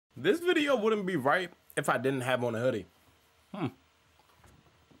This video wouldn't be right if I didn't have on a hoodie.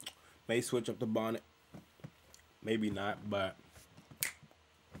 May switch up the bonnet. Maybe not, but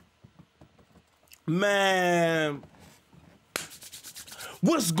man,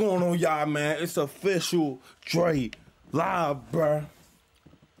 what's going on, y'all, man? It's official Dre live, bruh.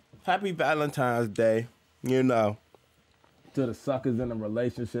 Happy Valentine's Day, you know, to the suckers in the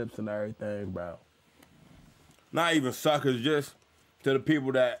relationships and everything, bro. Not even suckers, just to the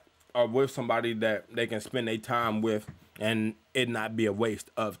people that are with somebody that they can spend their time with and it not be a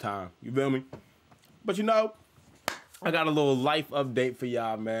waste of time. You feel me? But you know, I got a little life update for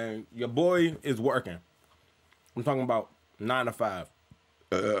y'all, man. Your boy is working. I'm talking about 9 to 5.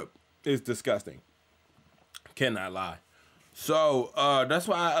 It's disgusting. Cannot lie. So that's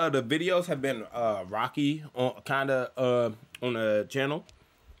why the videos have been rocky, kind of on the channel.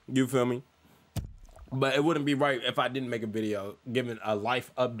 You feel me? But it wouldn't be right if I didn't make a video giving a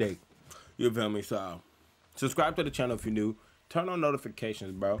life update. You feel me? So subscribe to the channel if you're new. Turn on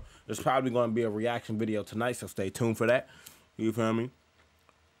notifications, bro. There's probably going to be a reaction video tonight, so stay tuned for that. You feel me?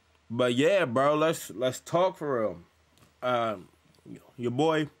 But yeah, bro, let's talk for real. Your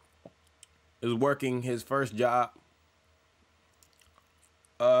boy is working his first job.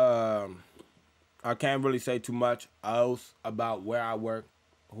 I can't really say too much else about where I work,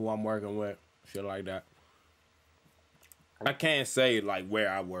 who I'm working with, shit like that. I can't say like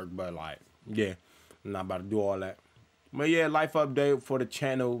where I work, but like, yeah, I'm not about to do all that. But yeah, life update for the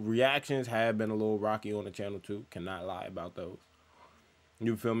channel. Reactions have been a little rocky on the channel too. Cannot lie about those.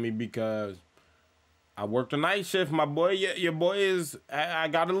 You feel me? Because I work the night shift, my boy. Yeah, your boy is, I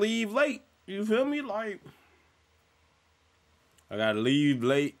gotta leave late. You feel me? Like, I gotta leave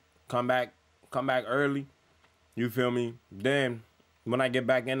late, come back early. You feel me? Then when I get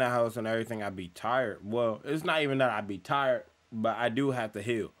back in the house and everything, I be tired. Well, it's not even that I be tired, but I do have to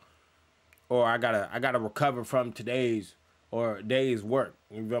heal. Or I gotta recover from today's or day's work.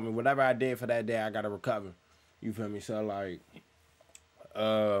 You feel me? Whatever I did for that day, I gotta recover. You feel me? So like,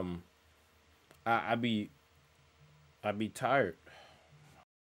 I be tired.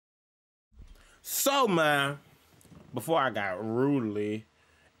 So man, before I got rudely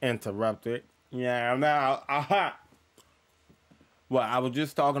interrupted, yeah, now well, I was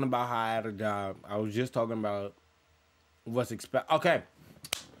just talking about how I had a job. I was just talking about what's expected. Okay.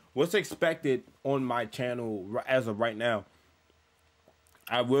 What's expected on my channel as of right now?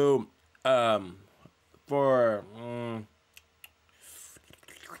 I will, for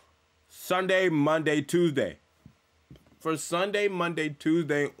Sunday, Monday, Tuesday. For Sunday, Monday,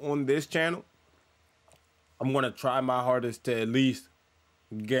 Tuesday on this channel, I'm going to try my hardest to at least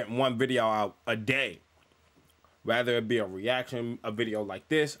get one video out a day. Rather it be a reaction, a video like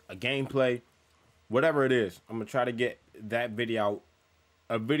this, a gameplay, whatever it is. I'm going to try to get that video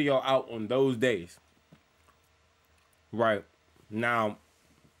out on those days. Right. Now,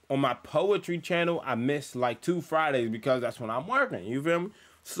 on my poetry channel, I miss like 2 Fridays because that's when I'm working. You feel me?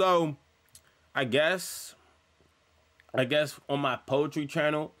 So, I guess on my poetry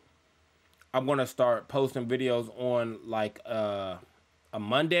channel, I'm going to start posting videos on like a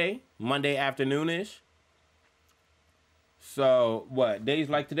Monday afternoon-ish. So, what? Days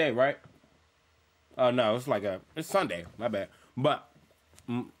like today, right? Oh, no, it's Sunday. My bad. But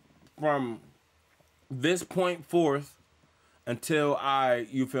from this point forth until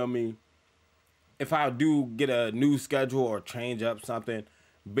you feel me, if I do get a new schedule or change up something,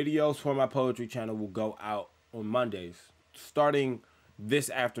 videos for my poetry channel will go out on Mondays, starting this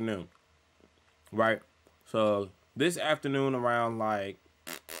afternoon, right? So this afternoon around like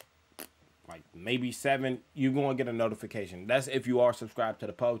maybe 7, you're going to get a notification. That's if you are subscribed to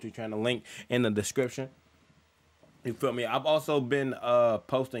the poetry channel, link in the description. You feel me? I've also been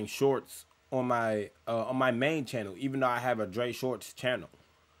posting shorts on my main channel, even though I have a Dre Shorts channel.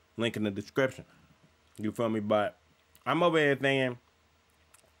 Link in the description. You feel me? But I'm over here thinking,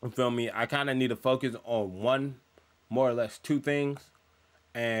 you feel me, I kind of need to focus on one, more or less 2 things,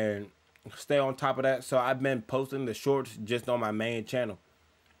 and stay on top of that. So I've been posting the shorts just on my main channel.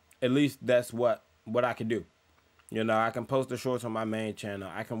 At least that's what I can do. You know, I can post the shorts on my main channel.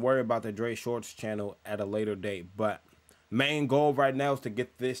 I can worry about the Dre Shorts channel at a later date. But main goal right now is to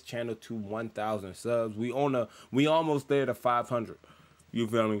get this channel to 1,000 subs. We almost there to 500. You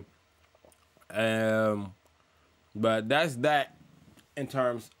feel me? But that's that in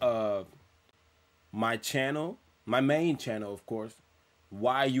terms of my channel, my main channel, of course.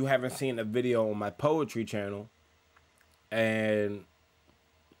 Why you haven't seen a video on my poetry channel, and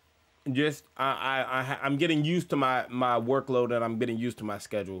just I'm getting used to my workload, and I'm getting used to my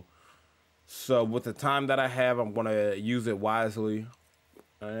schedule. So with the time that I have, I'm gonna use it wisely.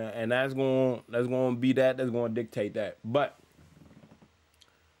 And that's going to be that. That's going to dictate that. But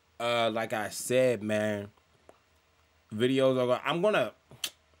like I said, man, videos are going. I'm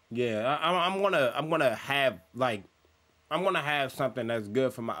gonna have something that's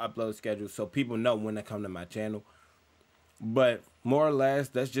good for my upload schedule, so people know when they come to my channel. But more or less,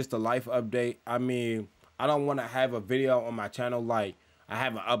 that's just a life update. I mean, I don't want to have a video on my channel like I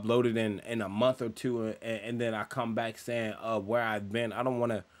haven't uploaded in a month or two, and then I come back saying where I've been. I don't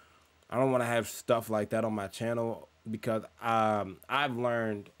want to have stuff like that on my channel, because I've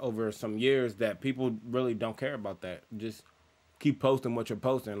learned over some years that people really don't care about that. Just keep posting what you're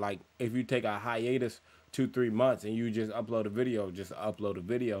posting. Like, if you take a hiatus 2-3 months and you just upload a video, just upload a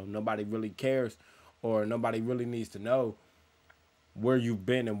video. Nobody really cares, or nobody really needs to know where you've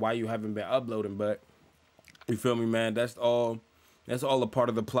been and why you haven't been uploading. But you feel me, man? That's all a part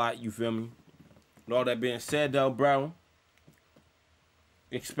of the plot. You feel me? With all that being said, though, bro,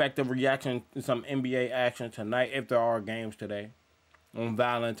 expect a reaction to some NBA action tonight, if there are games today, on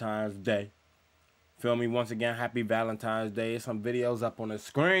Valentine's Day. Feel me? Once again, happy Valentine's Day. Some videos up on the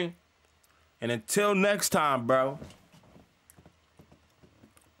screen. And until next time, bro.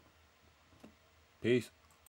 Peace.